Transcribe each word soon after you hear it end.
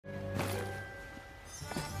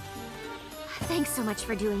Thanks so much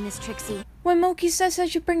for doing this, Trixie. When Moki says I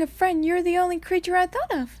should bring a friend, you're the only creature I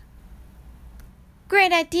thought of.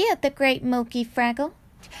 Great idea, the great Moki Fraggle.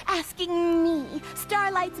 Asking me,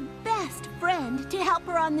 Starlight's best friend, to help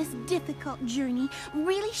her on this difficult journey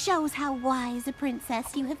really shows how wise a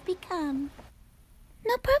princess you have become.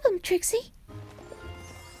 No problem, Trixie.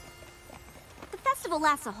 The festival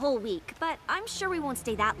lasts a whole week, but I'm sure we won't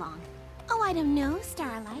stay that long. Oh, I don't know,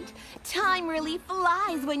 Starlight. Time really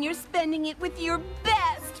flies when you're spending it with your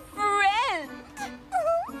best friend.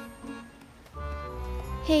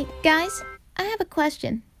 Hey, guys, I have a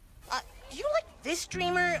question. Do you like this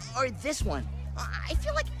dreamer or this one? I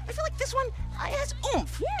feel like this one has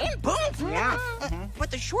oomph and boom. Yeah.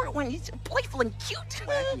 But the short one is playful and cute.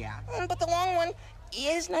 Yeah. But the long one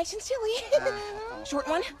is nice and silly. Short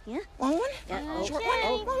one. Yeah. Long one. Yeah. Short one.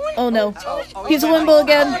 Long one. Oh no, Oh, he's a yeah. Wemble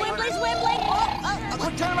again. Wembley's Wembley!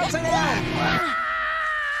 Quick, turn him upside down.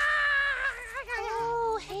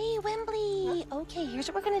 Oh, hey, Wembley. Okay, here's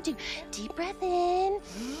what we're gonna do. Deep breath in.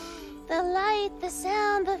 The light, the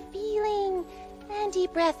sound, the feeling. And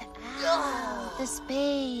deep breath out. The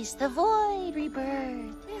space, the void,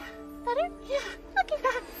 rebirth. Better? Yeah. Okay.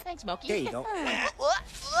 Thanks, Moki. There you go.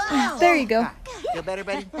 There you go. Feel better,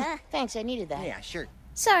 buddy? Thanks, I needed that. Yeah, sure.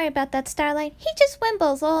 Sorry about that, Starlight. He just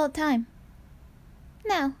Wembles all the time.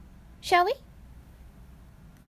 Now, shall we?